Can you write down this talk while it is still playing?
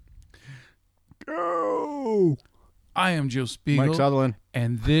I am Joe Spiegel. Mike Sutherland.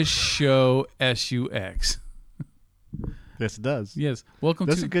 And this show, SUX. Yes, it does. Yes. Welcome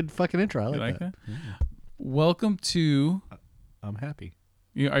That's to... a good fucking intro. I You like that. Yeah. Welcome to... I'm happy.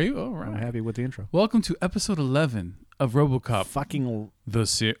 Are you? Oh, right. I'm happy with the intro. Welcome to episode 11 of RoboCop. Fucking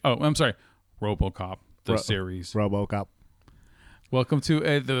I'm sorry. RoboCop, the series. RoboCop. Welcome to...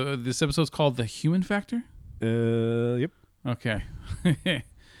 this episode's called The Human Factor? Yep. Okay.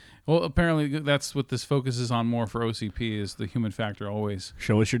 Well, apparently that's what this focuses on more for OCP is the human factor always.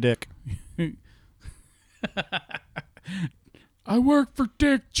 Show us your dick. I work for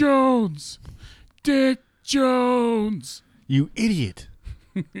Dick Jones. Dick Jones. You idiot.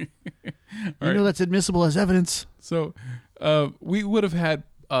 You know that's admissible as evidence. So we would have had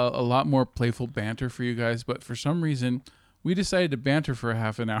a lot more playful banter for you guys, but for some reason we decided to banter for a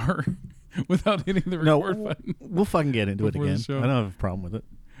half an hour without hitting the record button. We'll fucking get into it Before the again. show. I don't have a problem with it.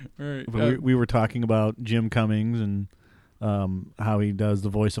 All right. But we were talking about Jim Cummings and how he does the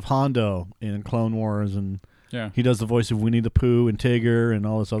voice of Hondo in Clone Wars, and yeah, he does the voice of Winnie the Pooh and Tigger and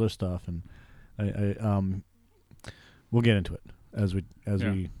all this other stuff. And we'll get into it as we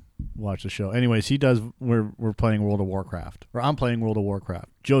watch the show. Anyways, he does. We're playing World of Warcraft, or I'm playing World of Warcraft.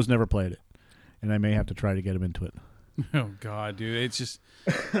 Joe's never played it, and I may have to try to get him into it. Oh God, dude, it's just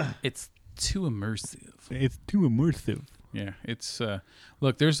it's too immersive. It's too immersive. Yeah, it's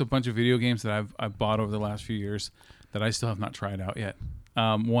look. There's a bunch of video games that I've bought over the last few years that I still have not tried out yet.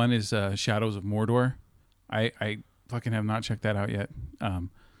 One is Shadows of Mordor. I fucking have not checked that out yet.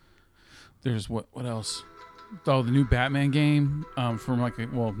 There's what else? Oh, the new Batman game from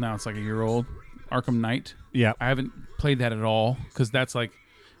now it's like a year old. Arkham Knight. Yeah, I haven't played that at all because that's like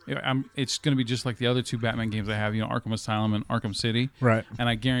it's going to be just like the other two Batman games I have. You know, Arkham Asylum and Arkham City. right. And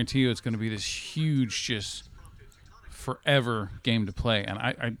I guarantee you, it's going to be this huge just forever game to play, and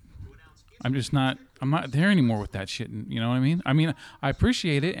I'm not there anymore with that shit. You know what I mean? I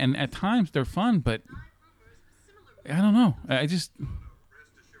appreciate it, and at times they're fun, but I don't know. I just,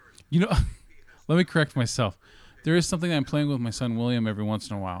 let me correct myself. There is something that I'm playing with my son William every once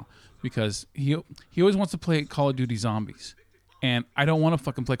in a while because he always wants to play Call of Duty Zombies, and I don't want to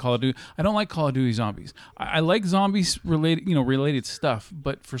fucking play Call of Duty. I don't like Call of Duty Zombies. I like zombies related stuff,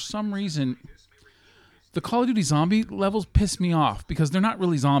 but for some reason, the Call of Duty zombie levels piss me off because they're not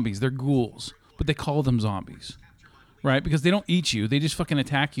really zombies. They're ghouls, but they call them zombies, right? Because they don't eat you. They just fucking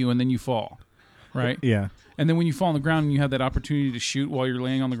attack you and then you fall, right? Yeah. And then when you fall on the ground and you have that opportunity to shoot while you're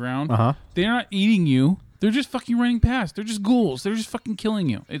laying on the ground, they're not eating you. They're just fucking running past. They're just ghouls. They're just fucking killing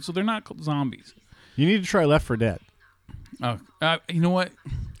you. So they're not zombies. You need to try Left 4 Dead. Oh, you know what?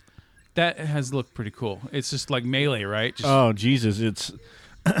 That has looked pretty cool. It's just like Melee, right? Oh, Jesus. It's...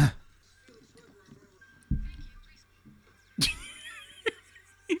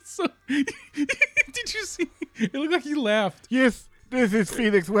 So, did you see? It looked like he laughed. Yes, this is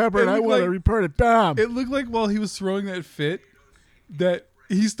Felix Weber, and I want to report it down. It looked like while he was throwing that fit, that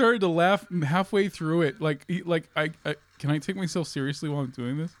he started to laugh halfway through it. Like I can I take myself seriously while I'm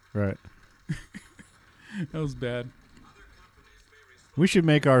doing this? Right. That was bad. We should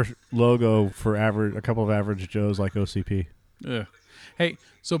make our logo for a couple of average Joes like OCP. Yeah. Hey,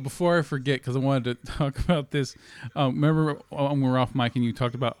 so before I forget, because I wanted to talk about this, remember when we were off mic and you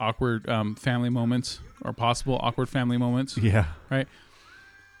talked about awkward family moments or possible awkward family moments? Yeah. Right?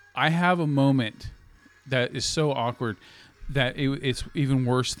 I have a moment that is so awkward that it's even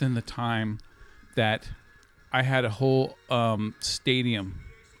worse than the time that I had a whole stadium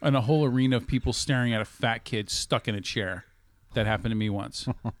and a whole arena of people staring at a fat kid stuck in a chair. That happened to me once.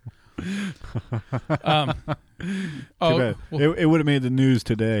 Well, it would have made the news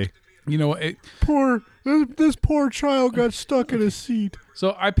today. You know, this poor child got stuck in a seat.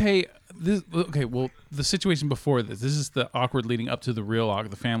 So I pay this. Okay, well, the situation before this is the awkward leading up to the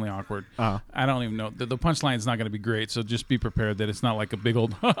the family awkward. I don't even know. The punchline is not going to be great, so just be prepared that it's not like a big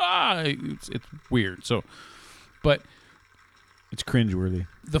old. It's weird. So, but it's cringeworthy.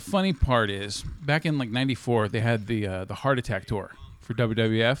 The funny part is, back in like '94, they had the Heart Attack tour for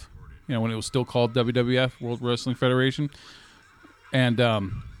WWF. You know, when it was still called WWF, World Wrestling Federation. And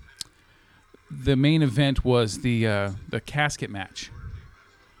the main event was the casket match,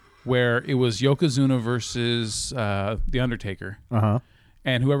 where it was Yokozuna versus The Undertaker.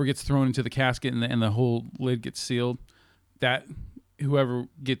 And whoever gets thrown into the casket and the whole lid gets sealed, that whoever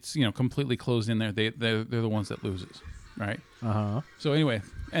gets completely closed in there, they're the ones that loses, right? So anyway,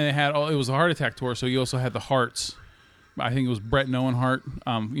 and it was a Heart Attack tour, so you also had the Hearts. I think it was Bret and Owen Hart,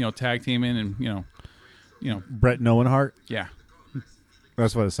 tag teaming, and Bret and Owen Hart. Yeah,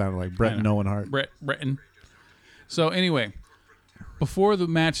 that's what it sounded like. Bret and Owen Hart. Breton. So anyway, before the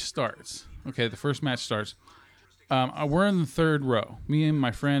match starts, the first match starts. We're in the third row. Me and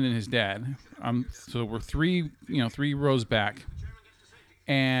my friend and his dad. So we're three rows back,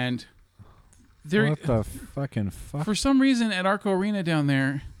 and there. What the fucking fuck? For some reason, at Arco Arena down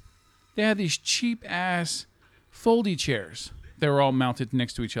there, they had these cheap ass foldy chairs. They were all mounted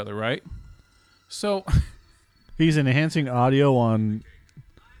next to each other, right? So He's enhancing audio on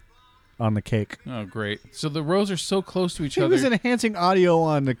the cake. oh great! So the rows are so close to each He other. was enhancing audio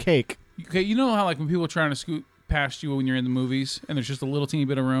on the cake. Okay, you know how like when people are trying to scoot past you when you're in the movies and there's just a little teeny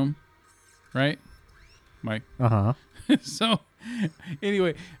bit of room, right, Mike? Uh-huh. So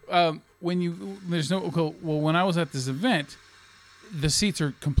anyway, when I was at this event, the seats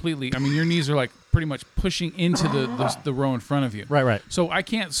are completely. I mean, your knees are like pretty much pushing into the row in front of you. Right. So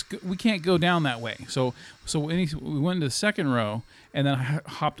we can't go down that way. So we went into the second row, and then I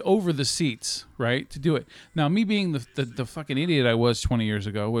hopped over the seats, right, to do it. Now, me being the fucking idiot I was 20 years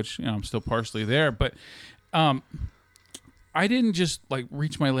ago, which I'm still partially there, but I didn't just like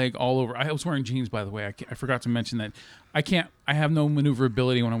reach my leg all over. I was wearing jeans, by the way. I forgot to mention that. I have no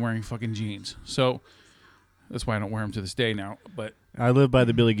maneuverability when I'm wearing fucking jeans. So that's why I don't wear them to this day now. But I live by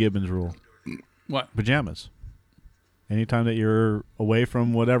the Billy Gibbons rule. what? Pajamas. Anytime that you're away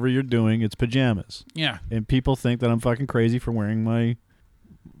from whatever you're doing, it's pajamas. Yeah. And people think that I'm fucking crazy for wearing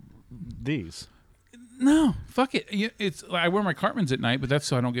these. No, fuck it. It's I wear my Cartmans at night, but that's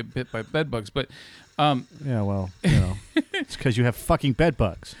so I don't get bit by bed bugs. But Yeah, well, it's because you have fucking bed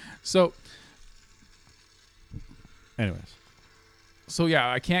bugs. so Anyways. So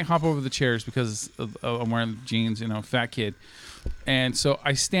yeah, I can't hop over the chairs because I'm wearing jeans, fat kid. And so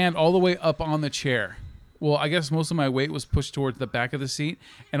I stand all the way up on the chair. Well, I guess most of my weight was pushed towards the back of the seat,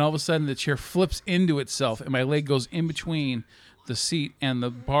 and all of a sudden the chair flips into itself, and my leg goes in between the seat and the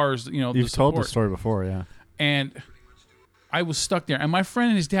bars. You've told the story before, yeah. And I was stuck there, and my friend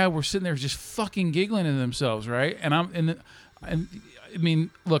and his dad were sitting there just fucking giggling to themselves, right? And I mean,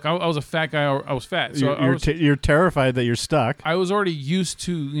 look, I was a fat guy. I was fat, so You're terrified that you're stuck. I was already used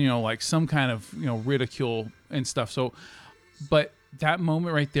to, like some kind of, ridicule and stuff. So, but that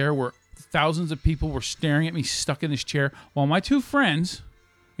moment right there where thousands of people were staring at me stuck in this chair while my two friends,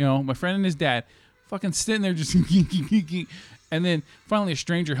 my friend and his dad, fucking sitting there just and then finally a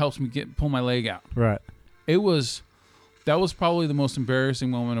stranger helps me pull my leg out. Right. That was probably the most embarrassing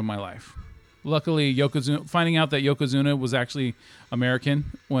moment of my life. Luckily, finding out that Yokozuna was actually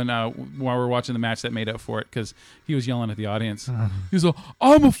American while we were watching the match, that made up for it because he was yelling at the audience. He was like,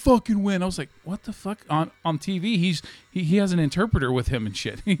 "I'm a fucking win." I was like, "What the fuck?" On TV, he has an interpreter with him and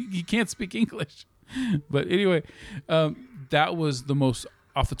shit. He can't speak English. But anyway, that was the most,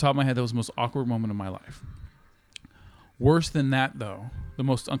 off the top of my head, that was the most awkward moment of my life. Worse than that, though, the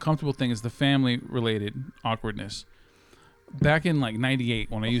most uncomfortable thing is the family-related awkwardness. Back in like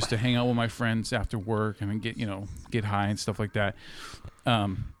 98, when I used to hang out with my friends after work and get high and stuff like that,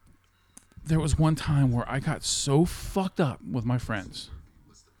 there was one time where I got so fucked up with my friends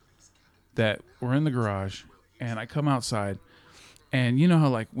that we're in the garage, and I come outside, and you know how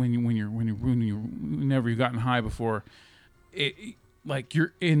like whenever you've gotten high before, it like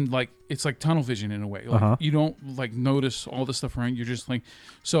you're in like it's like tunnel vision in a way. Like you don't like notice all the stuff around. You're just like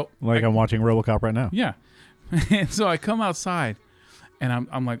I'm watching RoboCop right now. Yeah. And so I come outside, and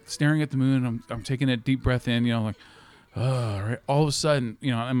I'm like staring at the moon. And I'm taking a deep breath in, like, oh, right. All of a sudden,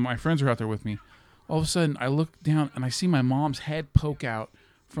 and my friends are out there with me. All of a sudden, I look down and I see my mom's head poke out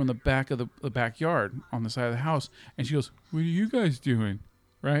from the back of the backyard on the side of the house, and she goes, "What are you guys doing?"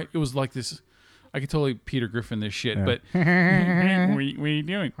 Right? It was like this. I could totally Peter Griffin this shit, but what are you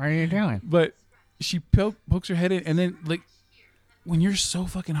doing? What are you doing? But she pokes her head in, and then like. When you're so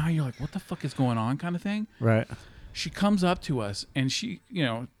fucking high, you're like, what the fuck is going on kind of thing? Right. She comes up to us, and she,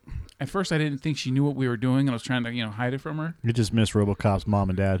 at first I didn't think she knew what we were doing, and I was trying to, hide it from her. You just missed RoboCop's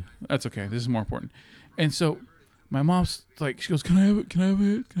mom and dad. That's okay. This is more important. And so my mom's like, she goes, can I have it? Can I have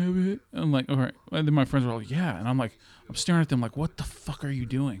it? Can I have it? And I'm like, all right. And then my friends are like, yeah. And I'm like, I'm staring at them like, what the fuck are you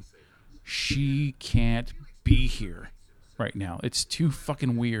doing? She can't be here right now. It's too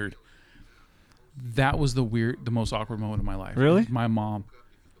fucking weird. That was the most awkward moment of my life. Really? My mom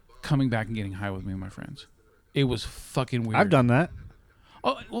coming back and getting high with me and my friends. It was fucking weird. I've done that.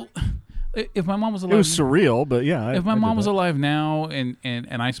 Oh, well, if my mom was alive... It was surreal, but yeah. If my mom was alive now and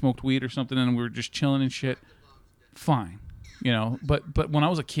I smoked weed or something and we were just chilling and shit, fine. But when I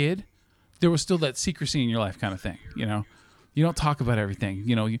was a kid, there was still that secrecy in your life kind of thing, You don't talk about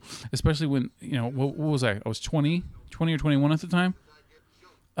everything, especially when, what was I? I was 20 or 21 at the time.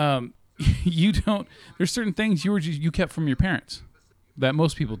 There's certain things you kept from your parents that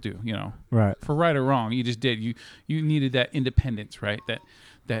most people do, Right. for right or wrong. You just did. You needed that independence, right?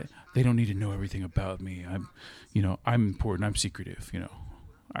 that they don't need to know everything about me. I'm important. I'm secretive.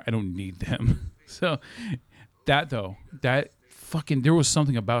 I don't need them. So that fucking, there was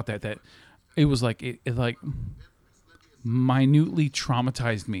something about that it was like it like minutely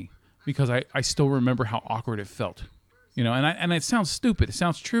traumatized me because I still remember how awkward it felt. And it sounds stupid. It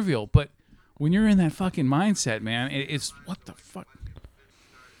sounds trivial, but when you're in that fucking mindset, man, it's what the fuck?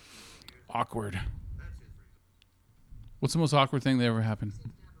 Awkward. What's the most awkward thing that ever happened?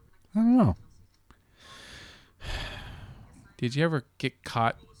 I don't know. Did you ever get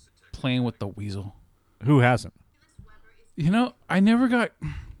caught playing with the weasel? Who hasn't? I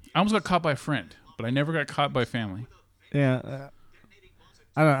almost got caught by a friend, but I never got caught by family. Yeah.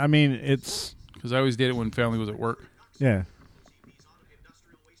 I mean, it's... Because I always did it when family was at work. Yeah.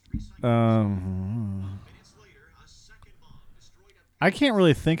 I can't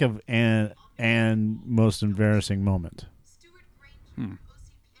really think of an most embarrassing moment.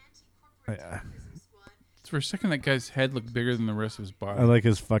 For a second, that guy's head looked bigger than the rest of his body. I like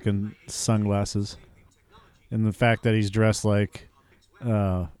his fucking sunglasses. And the fact that he's dressed like... you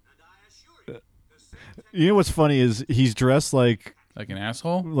know what's funny is he's dressed like... Like an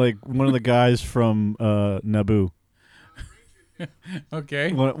asshole? Like one of the guys from Naboo.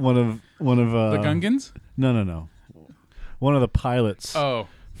 Okay. One of the Gungans? No. One of the pilots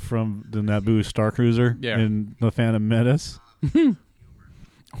from the Naboo Star Cruiser in The Phantom Menace.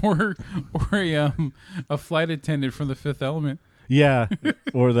 or a flight attendant from The Fifth Element. Yeah,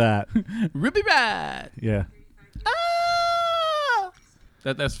 or that. Ruby Rad. Yeah. Ah!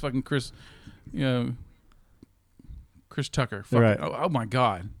 That's fucking Chris. Chris Tucker. Right. Oh my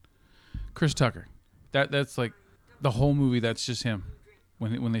God, Chris Tucker. That's like the whole movie. That's just him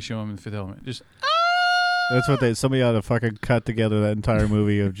when they show him in The Fifth Element. Just that's what somebody ought to fucking cut together that entire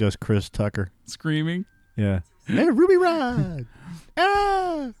movie of just Chris Tucker screaming. Yeah. Hey, Ruby Rod.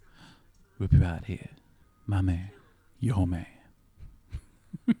 Ruby Rod here, my man, your man.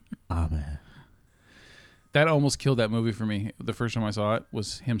 Man. That almost killed that movie for me. The first time I saw it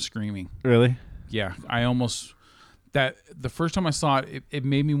was him screaming. Really? Yeah, I almost... the first time I saw it, it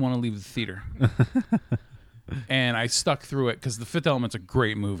made me want to leave the theater. And I stuck through it because The Fifth Element's a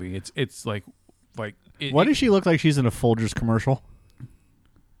great movie. It's like... Why does she look like she's in a Folgers commercial?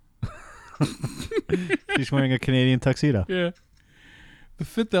 She's wearing a Canadian tuxedo. Yeah. The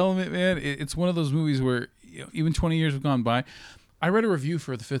Fifth Element, man, it's one of those movies where even 20 years have gone by. I read a review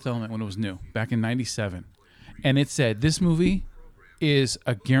for The Fifth Element when it was new, back in 97. And it said, this movie is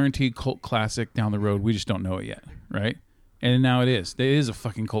a guaranteed cult classic down the road. We just don't know it yet, right? And now it is. It is a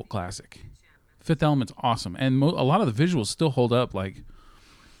fucking cult classic. Fifth Element's awesome. And a lot of the visuals still hold up like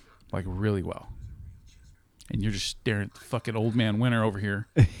really well. And you're just staring at the fucking old man Winter over here.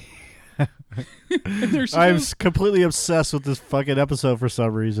 I'm completely obsessed with this fucking episode for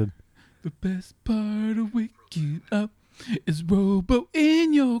some reason. The best part of waking up is Robo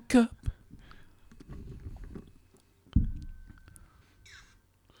in your cup.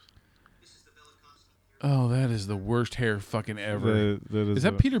 Oh, that is the worst hair fucking ever. Is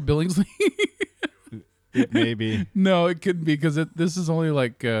that Peter Billingsley? It may be. No, it couldn't be because this is only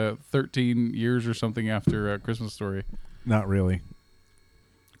like 13 years or something after Christmas Story. Not really.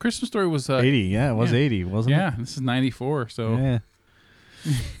 Christmas Story was 80. Yeah, it was 80, wasn't it? Yeah, this is 94. So yeah.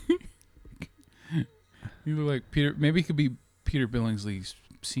 You look like Peter. Maybe it could be Peter Billingsley's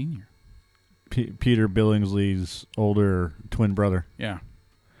senior. Peter Billingsley's older twin brother. Yeah.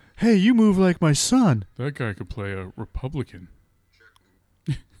 Hey, you move like my son. That guy could play a Republican.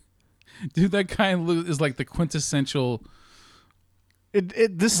 Dude, that guy is like the quintessential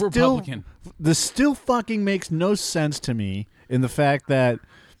this Republican. This still fucking makes no sense to me in the fact that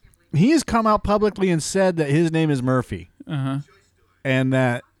he has come out publicly and said that his name is Murphy. Uh-huh. And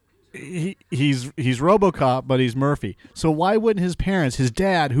that he's RoboCop, but he's Murphy. So why wouldn't his parents, his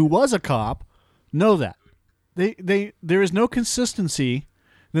dad, who was a cop, know that? There is no consistency.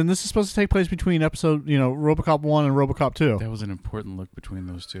 Then this is supposed to take place between episode, RoboCop 1 and RoboCop 2. That was an important look between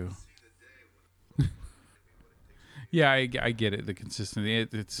those two. Yeah, I get it. The consistency.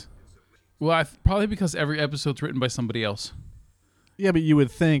 It's probably because every episode's written by somebody else. Yeah, but you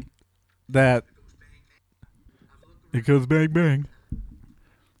would think that it goes bang bang.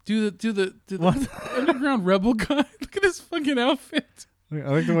 Do the underground rebel guy. Look at his fucking outfit. I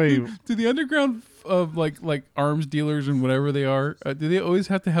like the way. Do the underground of like arms dealers and whatever they are? Do they always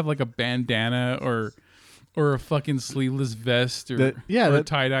have to have like a bandana or a fucking sleeveless vest or a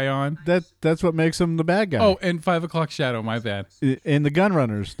tie dye on? That's what makes them the bad guy. Oh, and 5 o'clock shadow. My bad. And the gun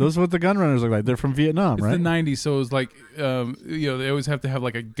runners. Those are what the gun runners look like. They're from Vietnam, it's right? The 90s, so it was like they always have to have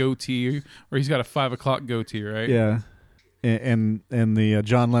like a goatee, or he's got a 5 o'clock goatee, right? Yeah. and the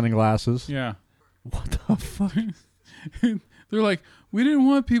John Lennon glasses. Yeah. What the fuck? They're like, we didn't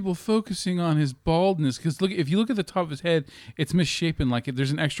want people focusing on his baldness because look, if you look at the top of his head, it's misshapen. Like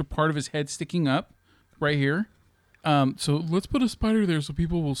there's an extra part of his head sticking up right here. So let's put a spider there so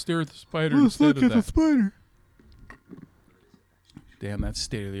people will stare at the spider instead of that. the spider. Damn, that's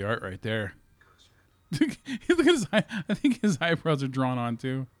state of the art right there. Look at his eye. I think his eyebrows are drawn on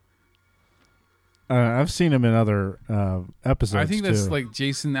too. I've seen him in other episodes. I think that's too. like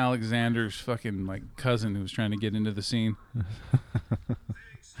Jason Alexander's fucking like cousin who was trying to get into the scene.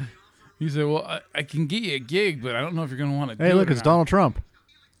 He said, "Well, I can get you a gig, but I don't know if you're going to want to." Hey, look, it's Donald Trump.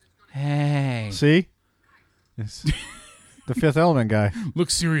 Hey, See, it's the Fifth Element guy.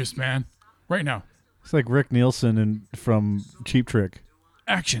 look serious, man, right now. It's like Rick Nielsen from Cheap Trick.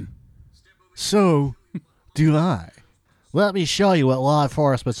 Action. So, do I. Let me show you what law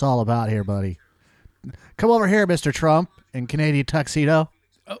enforcement's all about here, buddy. Come over here, Mr. Trump, in Canadian tuxedo.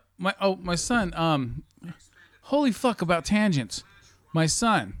 My son. Holy fuck about tangents. My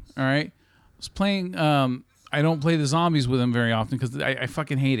son. All right, was playing. I don't play the zombies with him very often because I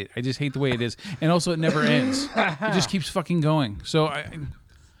fucking hate it. I just hate the way it is, and also it never ends. It just keeps fucking going. So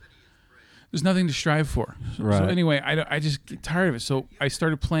there's nothing to strive for. Right. So anyway, I just get tired of it. So I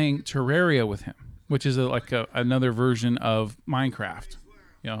started playing Terraria with him, which is another version of Minecraft.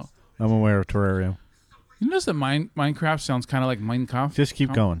 You know. I'm aware of Terraria. You notice that Minecraft sounds kind of like Minecraft? Just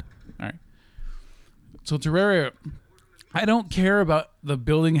keep going. All right. So Terraria, I don't care about the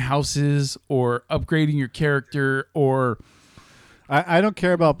building houses or upgrading your character or... I don't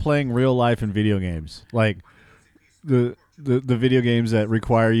care about playing real life in video games. Like the video games that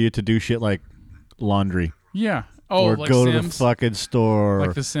require you to do shit like laundry. Yeah. Oh, or like go Sims? to the fucking store.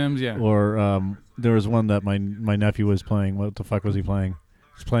 Like The Sims, yeah. Or there was one that my nephew was playing. What the fuck was he playing?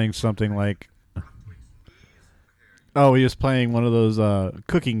 He was playing something like... Oh, he was playing one of those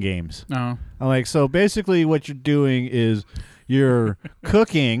cooking games. No. I'm like, so basically what you're doing is you're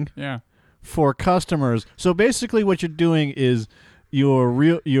cooking Yeah. for customers. So basically what you're doing is you're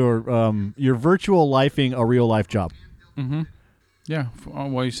virtual lifing a real life job. Mm-hmm. Yeah.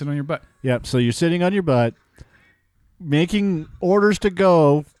 While you sit on your butt. Yep. So you're sitting on your butt making orders to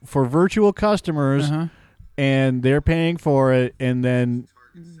go for virtual customers, and they're paying for it, and then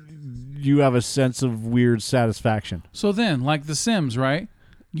you have a sense of weird satisfaction. So then, like The Sims, right?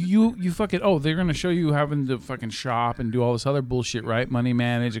 You fucking... Oh, they're going to show you having to fucking shop and do all this other bullshit, right? Money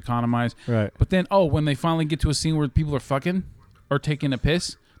manage, economize. Right. But then, when they finally get to a scene where people are fucking or taking a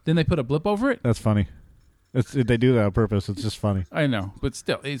piss, then they put a blip over it? That's funny. They do that on purpose. It's just funny. I know. But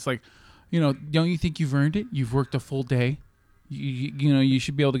still, it's like, don't you think you've earned it? You've worked a full day. You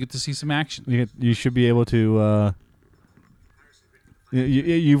should be able to get to see some action. You should be able to...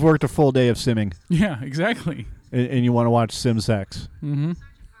 You've worked a full day of simming. Yeah, exactly. And you want to watch Sim Sex. Mm-hmm.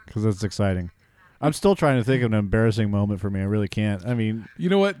 Because that's exciting. I'm still trying to think of an embarrassing moment for me. I really can't. I mean... You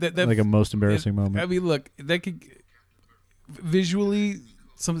know what? That like a most embarrassing moment. I mean, look, that could... Visually,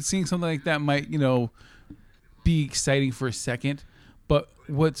 seeing something like that might, be exciting for a second. But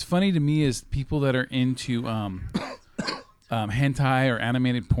what's funny to me is people that are into hentai or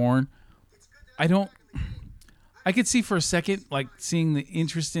animated porn, I could see for a second, like, seeing the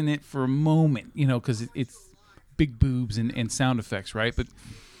interest in it for a moment, because it's big boobs and sound effects, right? But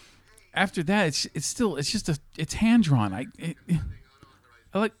after that, it's hand drawn. I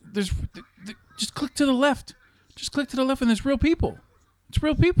like just click to the left, and there's real people. It's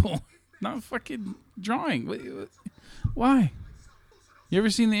real people, not fucking drawing. Why? You ever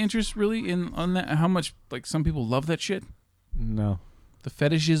seen the interest really on that? How much like some people love that shit? No. The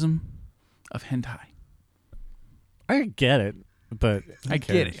fetishism of hentai. I get it, but I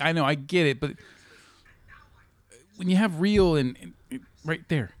get it. I know, I get it, but when you have real and right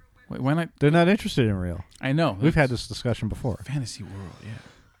there, why not? They're not interested in real. I know. We've had this discussion before. Fantasy world,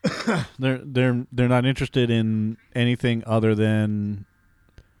 yeah. They're not interested in anything other than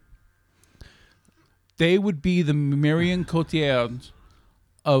they would be the Marion Cotillard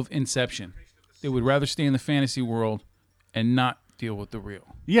of Inception. They would rather stay in the fantasy world and not deal with the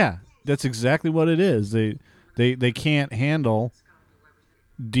real. Yeah, that's exactly what it is. They can't handle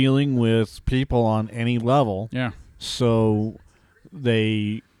dealing with people on any level. Yeah. So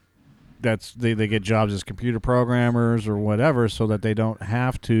they get jobs as computer programmers or whatever so that they don't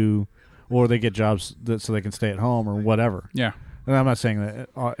have to, or they get jobs so they can stay at home or whatever. Yeah. And I'm not saying that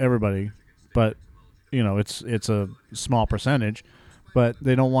everybody, but it's a small percentage, but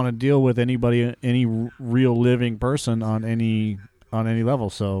they don't want to deal with any real living person on any level.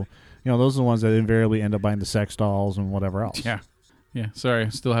 So, those are the ones that invariably end up buying the sex dolls and whatever else. Yeah. Yeah. Sorry, I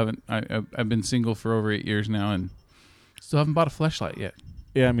still haven't. I've been single for over 8 years now, and Still haven't bought a fleshlight yet.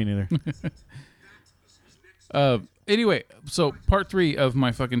 Yeah, me neither. Anyway, so part 3 of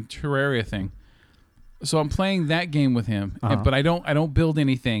my fucking Terraria thing. So I'm playing that game with him, but I don't build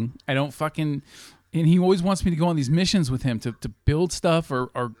anything. I don't fucking, and he always wants me to go on these missions with him to build stuff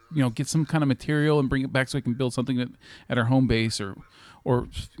or get some kind of material and bring it back so I can build something at our home base or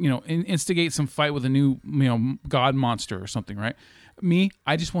instigate some fight with a new god monster or something, right? Me,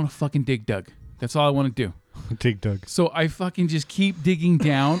 I just want to fucking dig Doug. That's all I want to do. Dig Doug. So I fucking just keep digging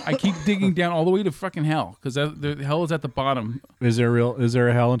down. I keep digging down all the way to fucking hell because the hell is at the bottom. Is there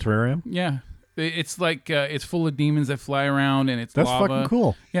a hell in Terrarium? Yeah. It's like it's full of demons that fly around and it's That's lava. fucking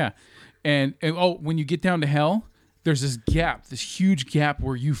cool. Yeah. And when you get down to hell, there's this gap, this huge gap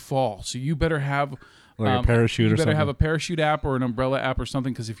where you fall. So you better have like a parachute or something. You better have a parachute app or an umbrella app or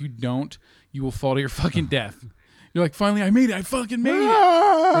something because if you don't, you will fall to your fucking death. You're like, finally, I made it. I fucking made it.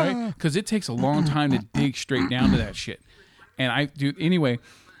 Right? Because it takes a long time to dig straight down to that shit. And anyway,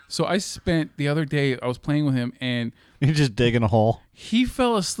 so I spent the other day, I was playing with him and you're just digging a hole. He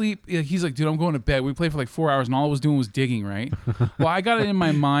fell asleep. He's like, dude, I'm going to bed. We played for like 4 hours and all I was doing was digging, right? Well, I got it in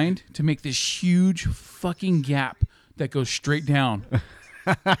my mind to make this huge fucking gap that goes straight down.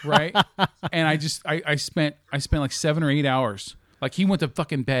 Right? And I spent like 7 or 8 hours. Like he went to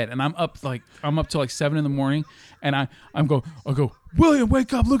fucking bed and I'm up till like 7 in the morning and I'll go, William,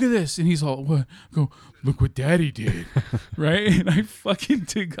 wake up, look at this. And he's all, what? I go, look what daddy did. Right? And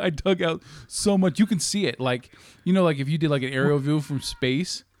I dug out so much. You can see it. Like, like if you did like an aerial view from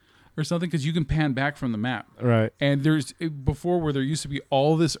space or something, because you can pan back from the map. Right. And there's, before where there used to be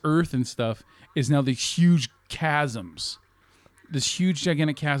all this earth and stuff, is now these huge chasms. This huge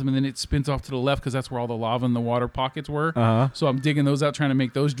gigantic chasm, and then it spins off to the left because that's where all the lava and the water pockets were. So I'm digging those out, trying to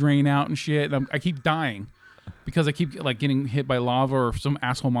make those drain out and shit. And I keep dying because I keep like getting hit by lava or some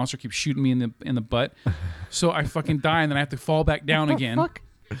asshole monster keeps shooting me in the butt. So I fucking die, and then I have to fall back down again. Fuck?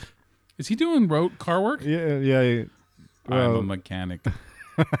 Is he doing car work? Yeah. I'm a mechanic.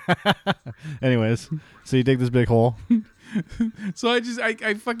 Anyways, so you dig this big hole. So I was like,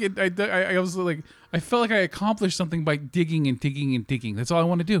 I felt like I accomplished something by digging and digging and digging. That's all I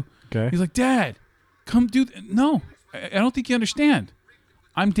want to do. Okay. He's like, Dad, come do. No, I don't think you understand.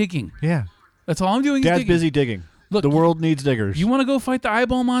 I'm digging. Yeah. That's all I'm doing. Dad's is digging. busy digging. Look, the world needs diggers. You want to go fight the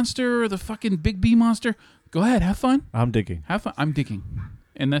eyeball monster or the fucking big bee monster? Go ahead, have fun. I'm digging. Have fun. I'm digging.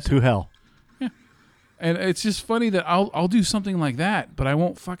 And that's to hell. Yeah. And it's just funny that I'll do something like that, but I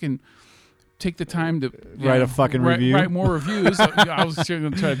won't fucking take the time to write a fucking review. Write more reviews. I was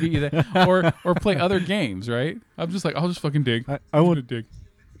going to try to beat you there, or play other games. Right? I'm just like, I'll just fucking dig. I won't dig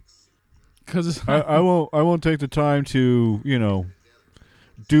because I won't take the time to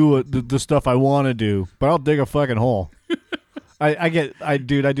do the stuff I want to do, but I'll dig a fucking hole. I do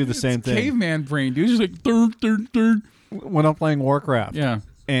the same thing. Caveman brain, dude. Just like third. When I'm playing Warcraft, yeah,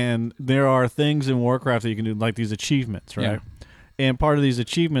 and there are things in Warcraft that you can do, like these achievements, right? Yeah. And part of these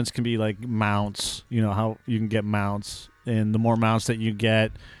achievements can be like mounts, how you can get mounts. And the more mounts that you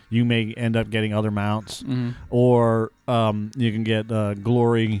get, you may end up getting other mounts. Mm-hmm. Or you can get the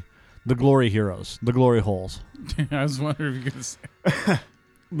glory heroes, the glory holes. I was wondering if you could say.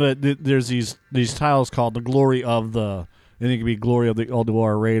 But there's these tiles called the glory of the, I think it could be glory of the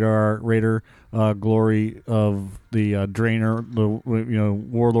Ulduar Raider, glory of the Draenor, the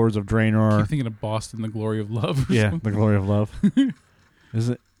warlords of Draenor. I keep thinking of Boston, the glory of love. Yeah, the glory of love. Is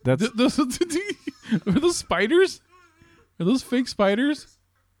it? That's are those spiders? Are those fake spiders?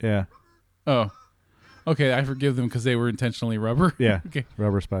 Yeah. Oh, okay. I forgive them because they were intentionally rubber. Yeah. Okay.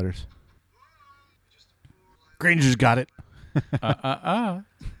 Rubber spiders. Granger's got it.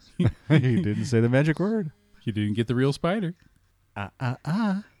 You didn't say the magic word. You didn't get the real spider.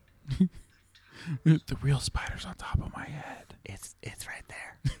 The real spider's on top of my head. It's right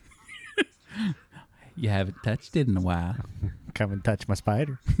there. You haven't touched it in a while. Come and touch my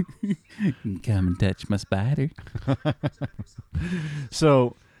spider. Come and touch my spider.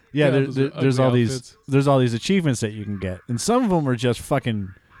 So yeah, there's all outfits. there's all these achievements that you can get, and some of them are just fucking.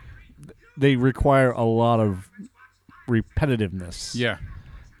 They require a lot of repetitiveness. Yeah.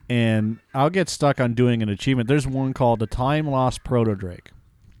 And I'll get stuck on doing an achievement. There's one called the Time Lost Proto Drake,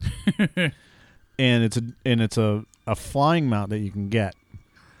 and it's a flying mount that you can get,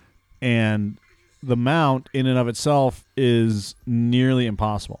 and the mount in and of itself is nearly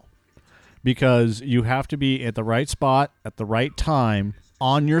impossible because you have to be at the right spot at the right time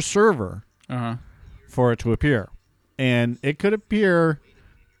on your server for it to appear, and it could appear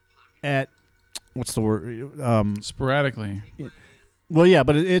at what's the word sporadically. Well, yeah,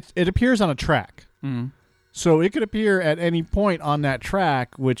 but it appears on a track. Mm-hmm. So it could appear at any point on that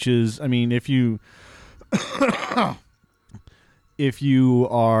track, which is, I mean, if you if you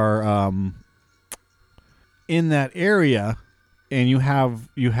are in that area and you have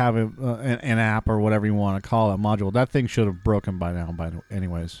an app or whatever you want to call it, module, that thing should have broken by now.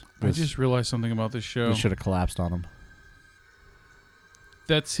 Anyways, I just realized something about this show. it should have collapsed on him.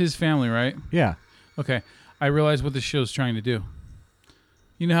 That's his family, right? Yeah. Okay. I realized what this show's trying to do.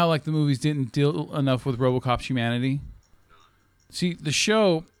 You know how like the movies didn't deal enough with RoboCop's humanity? See, the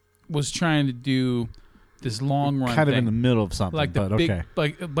show was trying to do this long run kind of thing, in the middle of something, like the but big, okay.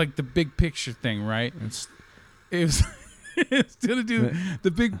 like the big picture thing, right? It was it's gonna do the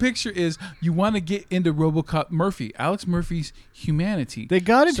big picture is you want to get into RoboCop Murphy, Alex Murphy's humanity. They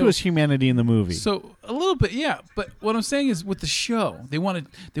got into his humanity in the movie. So a little bit, yeah. But what I'm saying is, with the show, they want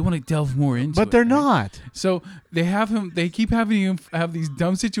to delve more into it. But they're right? not. So they have him. They keep having him have these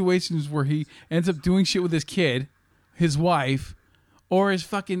dumb situations where he ends up doing shit with his kid, his wife, or his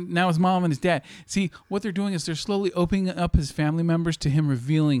mom and his dad. See, what they're doing is they're slowly opening up his family members to him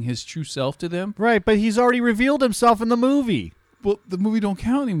revealing his true self to them. Right, but he's already revealed himself in the movie. Well, the movie don't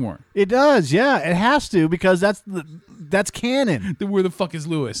count anymore. It does, yeah. It has to because that's canon. Then where the fuck is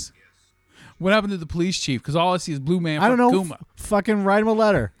Lewis? What happened to the police chief? Because all I see is Blue Man. I don't know. Kuma. Fucking write him a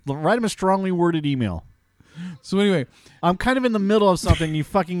letter. Write him a strongly worded email. So anyway, I'm kind of in the middle of something. You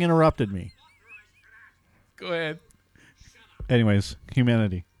fucking interrupted me. go ahead. Anyways,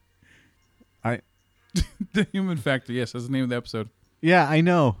 humanity. The Human Factor. Yes, that's the name of the episode. Yeah, I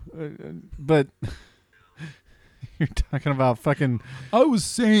know, but you're talking about fucking. I was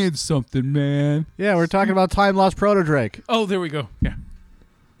saying something, man. Yeah, we're talking about time lost Proto Drake. Oh, there we go. Yeah.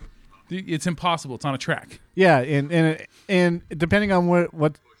 It's impossible. It's on a track. Yeah, and depending on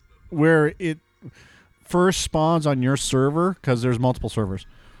where it first spawns on your server, because there's multiple servers,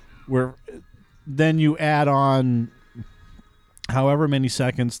 where then you add on however many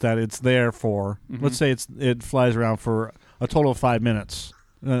seconds that it's there for. Mm-hmm. Let's say it flies around for a total of 5 minutes.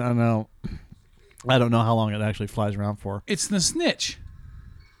 I don't know how long it actually flies around for. It's the snitch.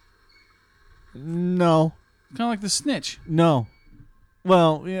 No. Kind of like the snitch. No.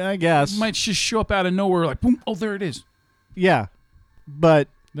 Well, yeah, I guess. It might just show up out of nowhere like, boom, oh, there it is. Yeah. But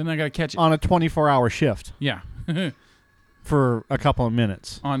then I got to catch it. On a 24-hour shift. Yeah. For a couple of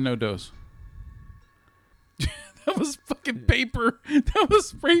minutes. On no dose. That was fucking paper. That was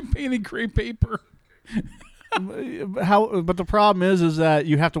spray painted gray paper. But the problem is that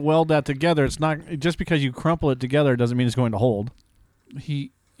you have to weld that together. It's not just because you crumple it together doesn't mean it's going to hold.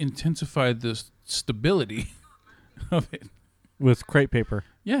 He intensified the stability of it with crepe paper.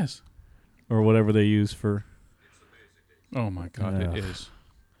 Yes, or whatever they use for. Oh my God! Yeah. It is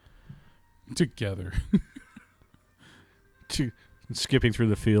together. Skipping through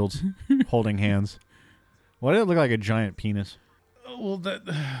the fields, holding hands. Why did it look like a giant penis? Well,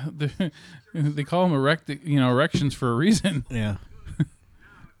 they call them erections for a reason. Yeah.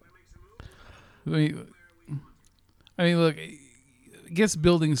 I mean, look, I guess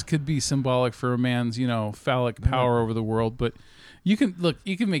buildings could be symbolic for a man's, phallic power over the world, but you can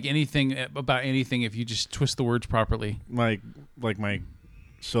make anything about anything if you just twist the words properly. Like my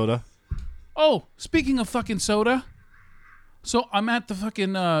soda. Oh, speaking of fucking soda, so I'm at the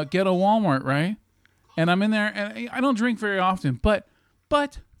fucking ghetto Walmart, right? And I'm in there, and I don't drink very often, but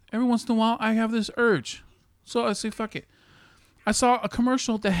every once in a while I have this urge. So I say, fuck it. I saw a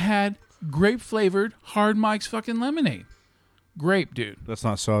commercial that had grape-flavored Hard Mike's fucking lemonade. Grape, dude. That's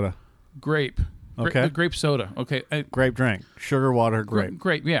not soda. Grape. Okay. Grape soda. Okay. Grape drink. Sugar, water, grape.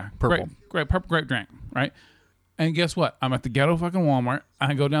 Grape, yeah. Purple. Purple grape drink, right? And guess what? I'm at the ghetto fucking Walmart.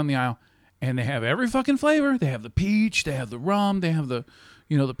 I go down the aisle, and they have every fucking flavor. They have the peach. They have the rum. They have the,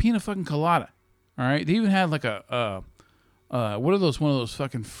 the pina fucking colada. All right. They even had like one of those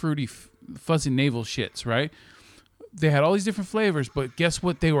fucking fruity, fuzzy navel shits, right? They had all these different flavors, but guess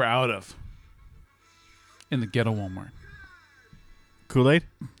what they were out of? In the ghetto Walmart. Kool-Aid?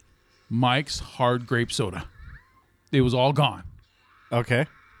 Mike's hard grape soda. It was all gone. Okay.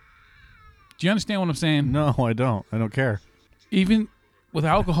 Do you understand what I'm saying? No, I don't. I don't care. Even with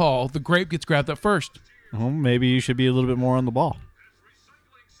alcohol, the grape gets grabbed up first. Well, maybe you should be a little bit more on the ball.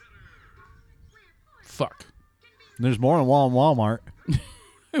 Fuck. There's more in Walmart.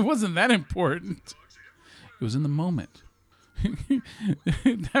 It wasn't that important. It was in the moment.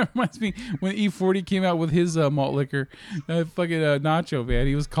 That reminds me when E40 came out with his malt liquor, that fucking Nacho, man.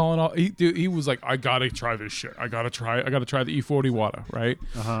 He was calling all. He was like, I gotta try this shit. I gotta try the E40 water, right?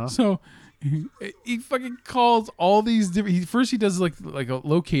 Uh-huh. So he fucking calls all these different. First he does like a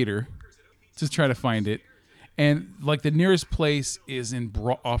locator to try to find it, and like the nearest place is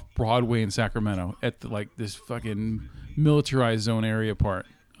off Broadway in Sacramento at this fucking militarized zone area part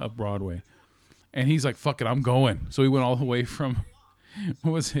of Broadway. And he's like, fuck it, I'm going. So he went all the way from,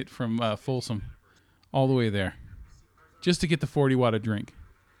 what was it, from Folsom, all the way there, just to get the 40 watt of drink.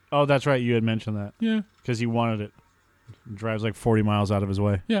 Oh, that's right. You had mentioned that. Yeah. Because he wanted it. He drives like 40 miles out of his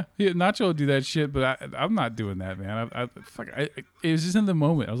way. Yeah. Nacho would do that shit, but I'm not doing that, man. It was just in the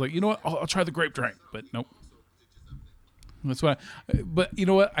moment. I was like, you know what? I'll try the grape drink, but nope. That's why. But you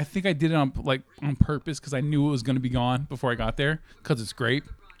know what? I think I did it on purpose because I knew it was going to be gone before I got there because it's grape.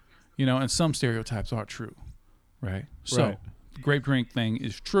 You know, and some stereotypes are true, right? So, Right. the grape drink thing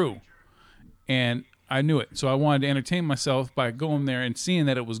is true. And I knew it. So I wanted to entertain myself by going there and seeing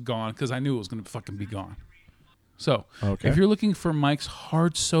that it was gone because I knew it was going to fucking be gone. So, if you're looking for Mike's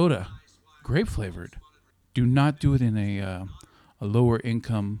hard soda, grape flavored, do not do it in a lower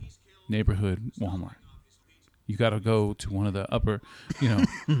income neighborhood Walmart. You got to go to one of the upper, you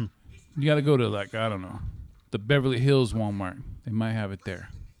got to go to like, I don't know, the Beverly Hills Walmart. They might have it there.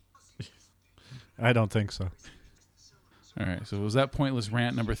 I don't think so. All right, so was that pointless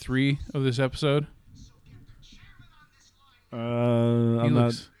rant number 3 of this episode? I'm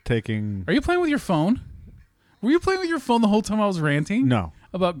not taking... Are you playing with your phone? Were you playing with your phone the whole time I was ranting? No.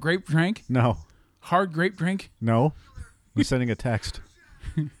 About grape drink? No. Hard grape drink? No. I'm sending a text.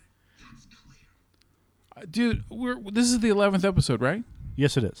 Dude, this is the 11th episode, right?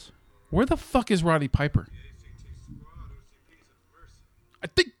 Yes, it is. Where the fuck is Roddy Piper? I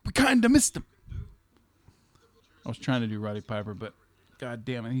think we kind of missed him. I was trying to do Roddy Piper, but god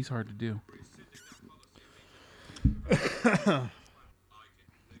damn it, he's hard to do.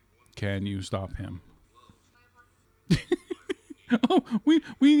 Can you stop him? Oh,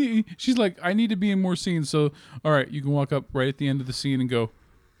 we. She's like, I need to be in more scenes. So, all right, you can walk up right at the end of the scene and go.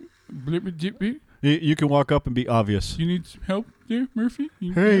 You can walk up and be obvious. You need help there, Murphy?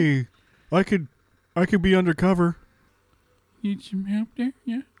 Hey, I could be undercover. Need some help there?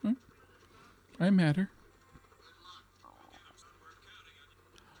 Yeah. I matter.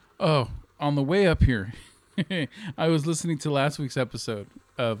 Oh, on the way up here, I was listening to last week's episode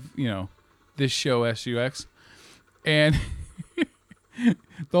of, this show, SUX. And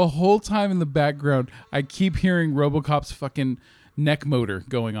the whole time in the background, I keep hearing RoboCop's fucking neck motor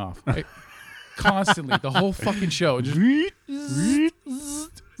going off. Constantly. The whole fucking show. Just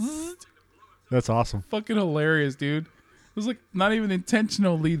That's awesome. fucking hilarious, dude. It was like not even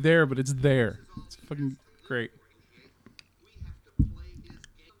intentionally there, but it's there. It's fucking great.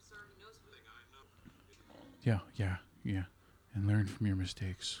 Yeah. And learn from your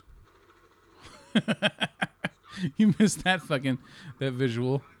mistakes. You missed that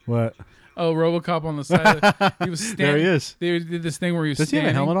visual. What? Oh, RoboCop on the side. He was standing. There he is. They did this thing where he was Does standing.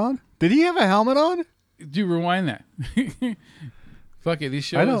 he have a helmet on? Did he have a helmet on? Dude, rewind that. Fuck it. These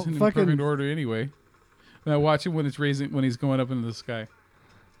shows in perfect order anyway. And I watch it when he's going up into the sky.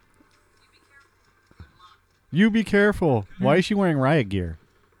 You be careful. Why is she wearing riot gear?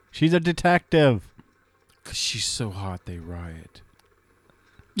 She's a detective. Because she's so hot, they riot.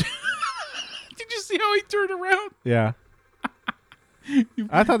 Did you see how he turned around? Yeah.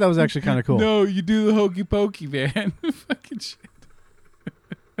 I thought that was actually kind of cool. No, you do the hokey pokey, man. Fucking shit.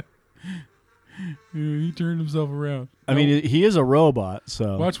 Yeah, he turned himself around. I mean, he is a robot,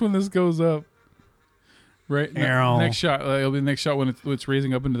 so. Watch when this goes up. Right? Next shot. It'll be the next shot when it's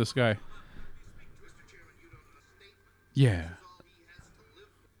raising up into the sky. Yeah.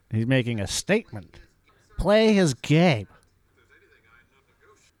 He's making a statement. Play his game.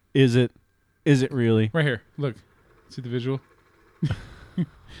 Is it really? Right here. Look. See the visual?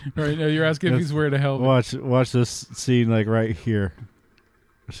 Right now you're asking if he's wearing a helmet. Watch this scene like right here.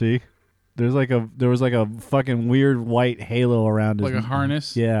 See? There was like a fucking weird white halo around his like a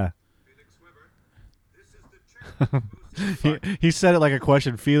harness? Yeah. he said it like a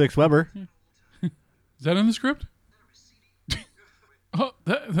question. Felix Weber. Is that in the script? Oh,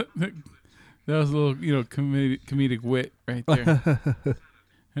 that was a little, comedic wit right there.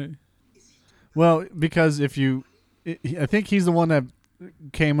 Well, because I think he's the one that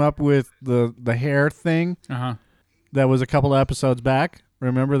came up with the hair thing. Uh-huh. That was a couple of episodes back.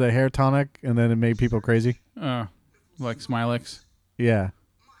 Remember the hair tonic, and then it made people crazy? Like Smilex? Yeah.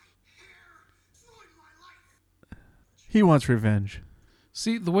 He wants revenge.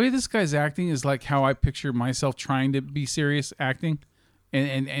 See, the way this guy's acting is like how I picture myself trying to be serious acting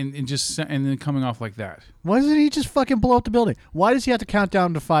and then coming off like that. Why doesn't he just fucking blow up the building? Why does he have to count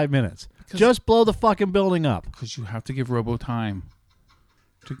down to 5 minutes? Just blow the fucking building up. Because you have to give Robo time.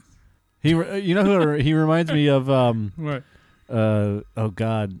 Who he reminds me of? What? Oh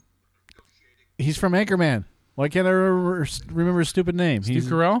God, he's from Anchorman. Why can't I remember his stupid name? Steve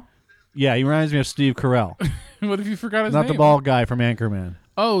Carell? Yeah, he reminds me of Steve Carell. What if you forgot his Not name? the bald guy from Anchorman.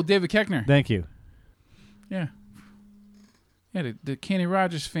 Oh, David Koechner. Thank you. Yeah. Yeah, the Kenny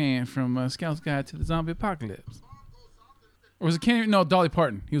Rogers fan from Scout's Guide to the Zombie Apocalypse. Or was it Kenny? No, Dolly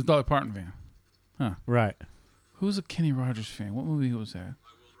Parton. He was a Dolly Parton fan. Huh. Right. Who's a Kenny Rogers fan? What movie was that?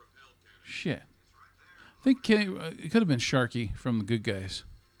 Shit. I think Kenny. It could have been Sharky from The Good Guys.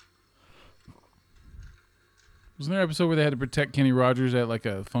 Wasn't there an episode where they had to protect Kenny Rogers at like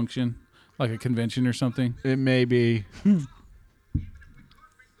a function, like a convention or something? It may be.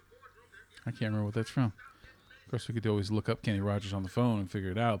 I can't remember what that's from. Of course, we could always look up Kenny Rogers on the phone and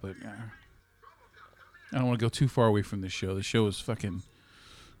figure it out, but I don't want to go too far away from this show. The show is fucking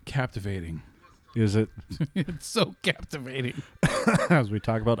captivating. Is it? It's so captivating. As we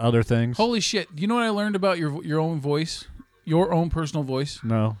talk about other things. Holy shit. Do you know what I learned about your own voice? Your own personal voice?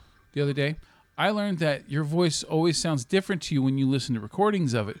 No. The other day? I learned that your voice always sounds different to you when you listen to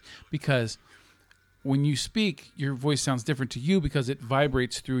recordings of it, because when you speak, your voice sounds different to you because it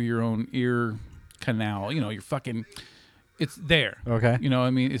vibrates through your own ear canal. You know, you're fucking, it's there. Okay. You know,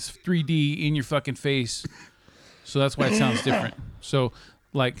 I mean, it's 3D in your fucking face. So that's why it sounds different. So,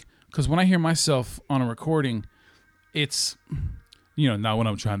 like, because when I hear myself on a recording, it's, you know, not when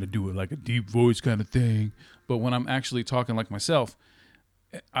I'm trying to do it like a deep voice kind of thing, but when I'm actually talking like myself,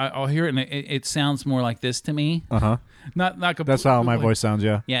 I'll hear it and it sounds more like this to me. Uh-huh. Not That's how my voice sounds,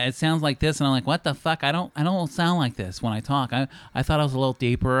 yeah. Yeah, it sounds like this, and I'm like, what the fuck? I don't sound like this when I talk. I thought I was a little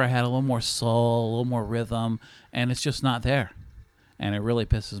deeper. I had a little more soul, a little more rhythm, and it's just not there. And it really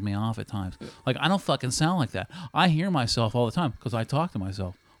pisses me off at times. Like, I don't fucking sound like that. I hear myself all the time because I talk to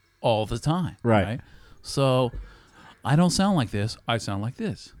myself all the time. Right. So I don't sound like this. I sound like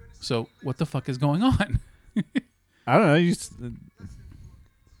this. So what the fuck is going on? I don't know.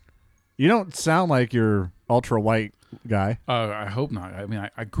 You don't sound like you're ultra white guy. I hope not. I mean,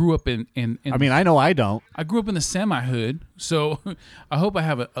 I grew up in I mean, I know I don't. I grew up in the semi-hood, so I hope I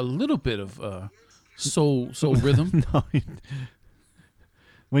have a little bit of soul rhythm. No.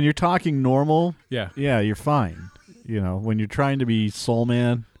 When you're talking normal, Yeah. you're fine. You know, when you're trying to be soul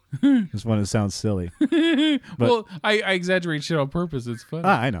man, is when it sounds silly. Well, I exaggerate shit on purpose. It's funny.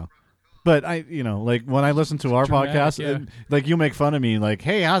 I know. But like when I listen to our Dramatic, podcast, yeah. like you make fun of me, like,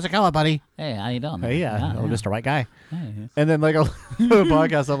 "Hey, how's it going, buddy? Hey, how you doing? Hey, yeah, I'm just a white guy." Hey. And then like I'll listen to the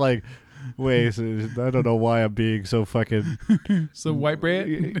podcast, I'm like, "Wait, I don't know why I'm being so fucking." So white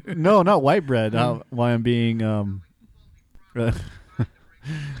bread? No, not white bread. Why I'm being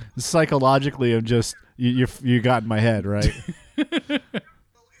psychologically, I'm just you got in my head, right?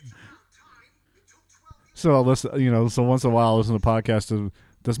 So I'll listen, so once in a while I'll listen to the podcast and,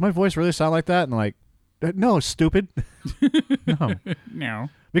 does my voice really sound like that? And I'm like, no, stupid. No. No.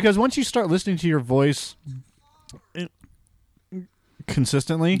 Because once you start listening to your voice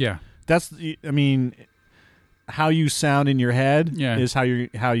consistently, Yeah. that's, I mean, how you sound in your head Yeah. is how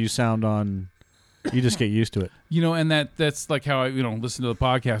you sound on, you just get used to it. You know, and that's like how I, listen to the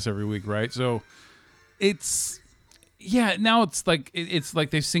podcast every week, right? So it's, now it's like it's like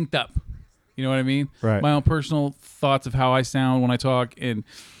they've synced up. You know what I mean? Right. My own personal thoughts of how I sound when I talk, and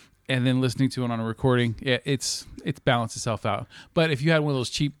then listening to it on a recording, it's balanced itself out. But if you had one of those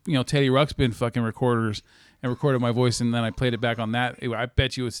cheap, Teddy Ruxpin fucking recorders and recorded my voice, and then I played it back on that, I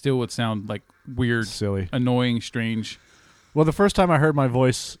bet you it still would sound like weird, Silly, annoying, strange. Well, the first time I heard my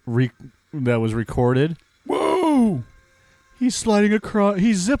voice that was recorded, whoa, he's sliding across,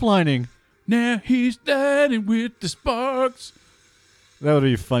 he's ziplining. Now he's standing with the sparks. That would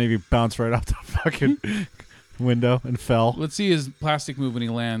be funny if he bounced right off the fucking window and fell. Let's see his plastic move when he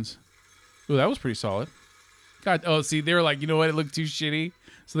lands. Oh, that was pretty solid. God, see, they were like, you know what? It looked too shitty.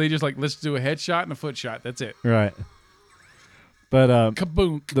 So they just like, let's do a headshot and a foot shot. That's it. Right. But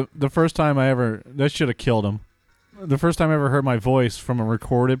Kaboom. the first time that should have killed him. The first time I ever heard my voice from a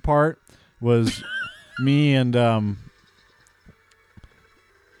recorded part was me and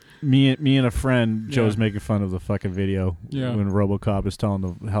me and a friend. Yeah. Joe was making fun of the fucking video when RoboCop is telling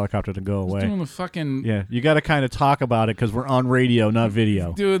the helicopter to go away. Doing the fucking You got to kind of talk about it because we're on radio, not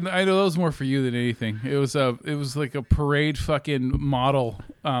video. dude. I know that was more for you than anything. It was like a parade fucking model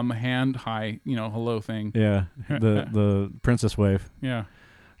hand high hello thing. Yeah, the princess wave. Yeah.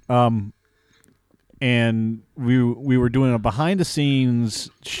 And we were doing a behind the scenes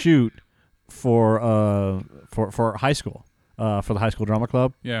shoot for high school. For the high school drama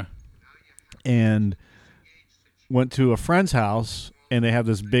club. Yeah. And went to a friend's house, and they have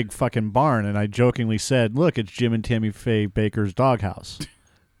this big fucking barn, and I jokingly said, look, it's Jim and Tammy Faye Baker's doghouse.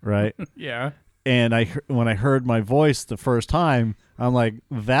 Right? Yeah. And when I heard my voice the first time, I'm like,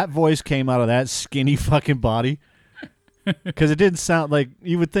 that voice came out of that skinny fucking body. Because it didn't sound like,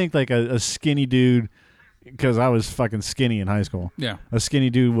 you would think like a skinny dude, because I was fucking skinny in high school. Yeah. A skinny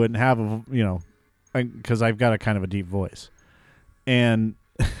dude wouldn't have because I've got a kind of a deep voice, and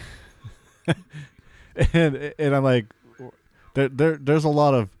and I'm like, there's a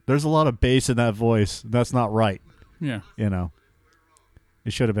lot of bass in that voice. That's not right. Yeah. You know,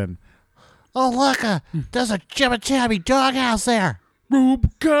 it should have been. Oh look, there's a Jimmy Tabby doghouse there.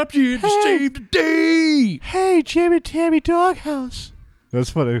 RoboCop, you had to save the day. Hey, Jimmy Tabby doghouse.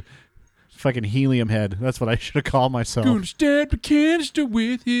 That's what a fucking helium head. That's what I should have called myself. Gonna stab the canister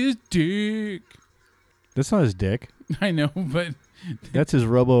with his dick. That's not his dick. I know, but That's his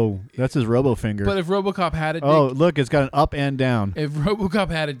robo finger. if RoboCop had a dick, oh, look, it's got an up and down. if RoboCop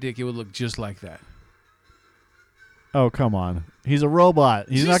had a dick, it would look just like that. Oh, come on. He's a robot.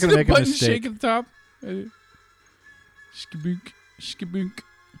 He's not going to make a mistake. Shake at the top. Skibink, skibink.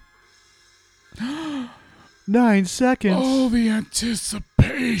 9 seconds. Oh, the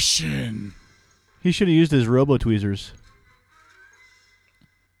anticipation. He should have used his robo tweezers.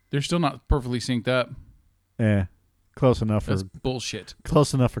 They're still not perfectly synced up. Yeah, close enough That's for bullshit.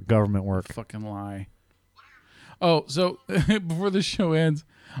 government work. Fucking lie. Oh, so before the show ends,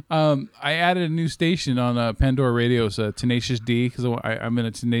 I added a new station on Pandora Radio's Tenacious D, because I'm in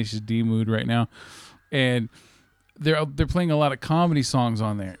a Tenacious D mood right now, and they're playing a lot of comedy songs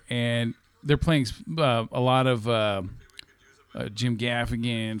on there, and they're playing a lot of Jim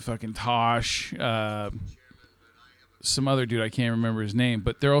Gaffigan, fucking Tosh, some other dude I can't remember his name,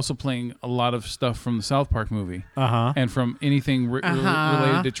 but they're also playing a lot of stuff from the South Park movie, and from anything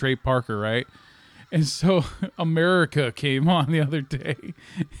related to Trey Parker, right? And so America came on the other day.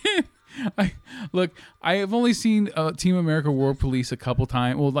 I have only seen Team America World Police a couple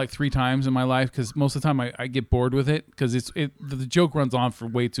times, well, like 3 times in my life, because most of the time I get bored with it, because the joke runs on for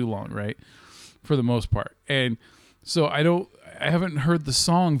way too long, right? For the most part. And so I haven't heard the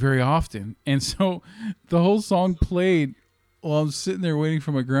song very often. And so the whole song played while I'm sitting there waiting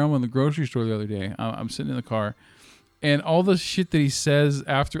for my grandma in the grocery store the other day. I'm sitting in the car. And all the shit that he says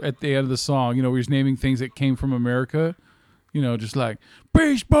at the end of the song, where he's naming things that came from America, just like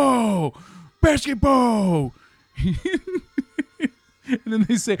baseball, basketball. And then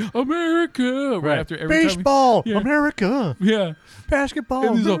they say America right after every baseball, time America. Yeah. Basketball,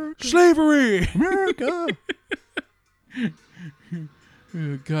 and America. Slavery. America.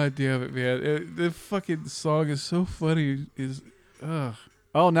 God damn it, man. The fucking song is so funny.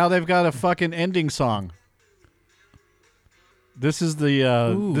 Oh, now they've got a fucking ending song. This is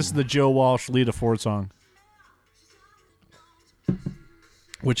the Joe Walsh Lita Ford song,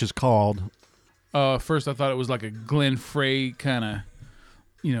 which is called. First, I thought it was like a Glenn Frey kind of,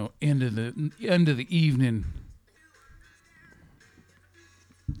 end of the evening.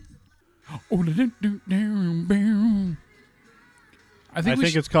 I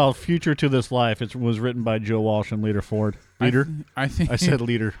think it's called "Future to This Life." It was written by Joe Walsh and Lita Ford. Leader. I think I said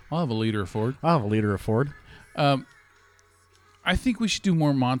leader. I'll have a Lita Ford. I'll have a Lita Ford. I think we should do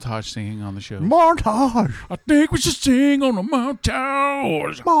more montage singing on the show. Montage. I think we should sing on the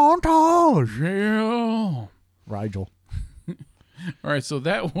montage. Montage. Yeah. Rigel. All right, so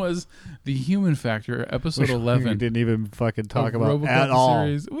that was the Human Factor, episode 11. We didn't even fucking talk about RoboCop at all.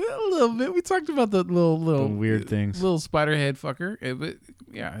 Series. Well, a little bit. We talked about the little The weird things. little spider head fucker. But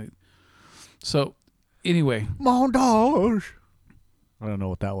yeah. So anyway, montage. I don't know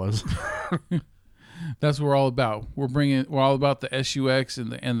what that was. that's what we're all about. We're all about the SUX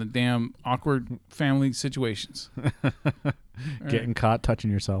and the damn awkward family situations. Getting caught touching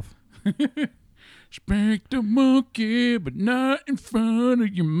yourself. Spank the monkey, but not in front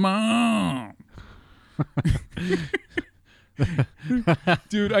of your mom.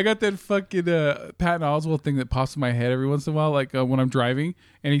 Dude, I got that fucking Patton Oswalt thing that pops in my head every once in a while, like when I'm driving,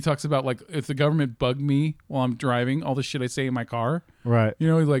 and he talks about like if the government bugged me while I'm driving, all the shit I say in my car. Right.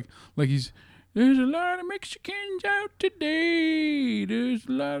 He's there's a lot of Mexicans out today. There's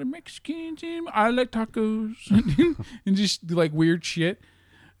a lot of Mexicans in. I like tacos and just like weird shit.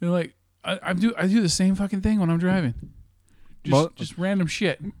 And like I do the same fucking thing when I'm driving. Just random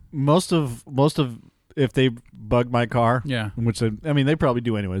shit. Most of if they bug my car, yeah, which they probably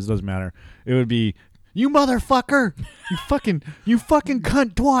do anyways. It doesn't matter. It would be you motherfucker, you fucking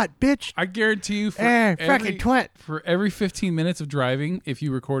cunt twat, bitch. I guarantee you, fucking twat. For every 15 minutes of driving, if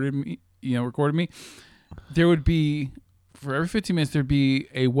you recorded me, there would be for every 15 minutes there'd be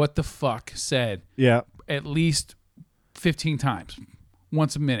a what the fuck said. Yeah, at least 15 times.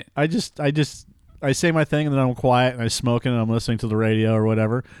 Once a minute. I say my thing and then I'm quiet and I'm smoking and I'm listening to the radio or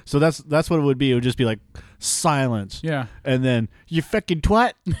whatever. So that's what it would be. It would just be like silence. Yeah. And then you fucking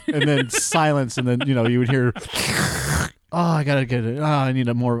twat and then silence and then you would hear Oh, I gotta get it. Oh, I need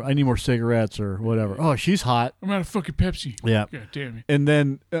more cigarettes or whatever. Oh, she's hot. I'm out of fucking Pepsi. Yeah. God damn it. And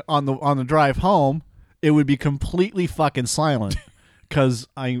then on the drive home, it would be completely fucking silent because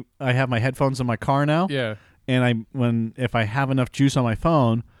I have my headphones in my car now. Yeah. And if I have enough juice on my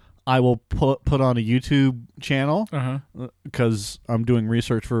phone, I will put on a YouTube channel because I'm doing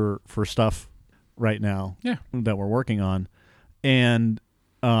research for stuff right now. Yeah. That we're working on, and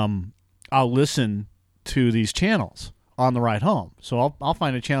I'll listen to these channels on the ride home. So I'll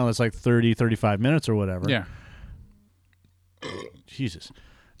find a channel that's like 30, 35 minutes or whatever. Yeah. Jesus.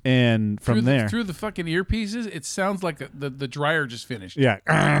 And from there through the fucking earpieces, it sounds like the dryer just finished.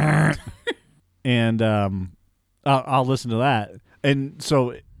 yeah. And I'll listen to that. And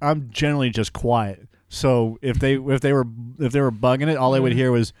so I'm generally just quiet. So if they were bugging it, all I would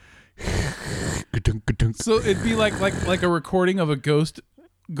hear was So it'd be like a recording of a ghost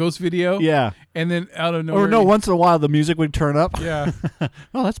video. yeah. And then out of nowhere. Or no, once in a while the music would turn up. Yeah.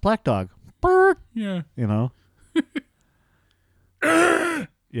 Oh, that's Black Dog. Brr. Yeah. You know.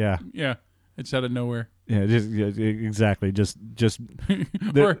 Yeah. Yeah. It's out of nowhere. Yeah, exactly. Just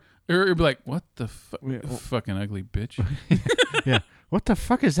Or it'd be like, what the Yeah. fucking ugly bitch. yeah. What the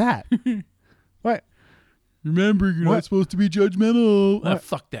fuck is that? What? Remember, you're What? not supposed to be judgmental. What?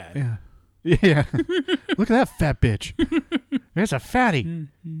 Fuck that. Yeah. Yeah. Look at that fat bitch. There's a fatty.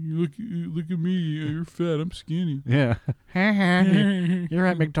 Look at me. You're fat. I'm skinny. Yeah. You're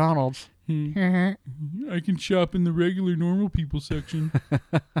at McDonald's. I can shop in the regular normal people section.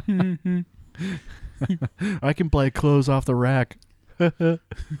 I can buy clothes off the rack. I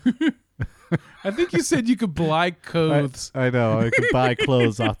think you said you could buy clothes. I know. I can buy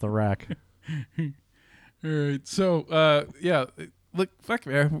clothes off the rack. All right. So, yeah. Look, fuck,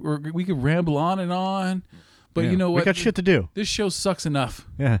 man. We could ramble on, but Yeah. you know what? We got shit to do. This show sucks enough.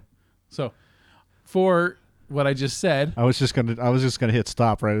 Yeah. So, for what I just said, I was just gonna hit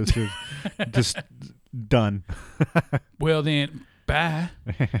stop right as soon. Just done. well then, bye.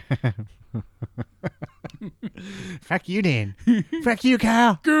 Fuck you, Dan. Fuck you,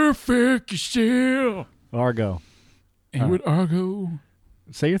 Kyle. Go fuck yourself. Argo. And with Argo.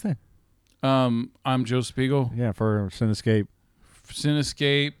 Say your thing. I'm Joe Spiegel. Yeah, for Cinescape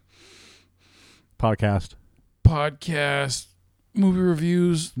Cinescape podcast. Movie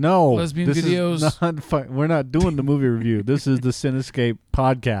reviews. No, Lesbian this videos. Is not we're not doing the movie review. This is the Cinescape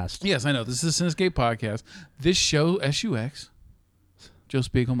podcast. Yes, I know. This is a Cinescape podcast. This show, SUX. Joe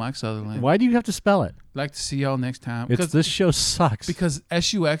Spiegel, Mike Sutherland. Why do you have to spell it? Like to see y'all next time. This show sucks. Because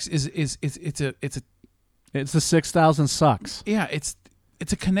SUX is it's a It's the 6,000 sucks. yeah, it's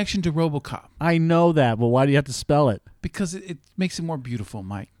a connection to RoboCop. I know that, but why do you have to spell it? Because it makes it more beautiful,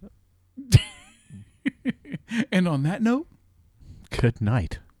 Mike. And on that note, Good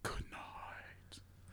night.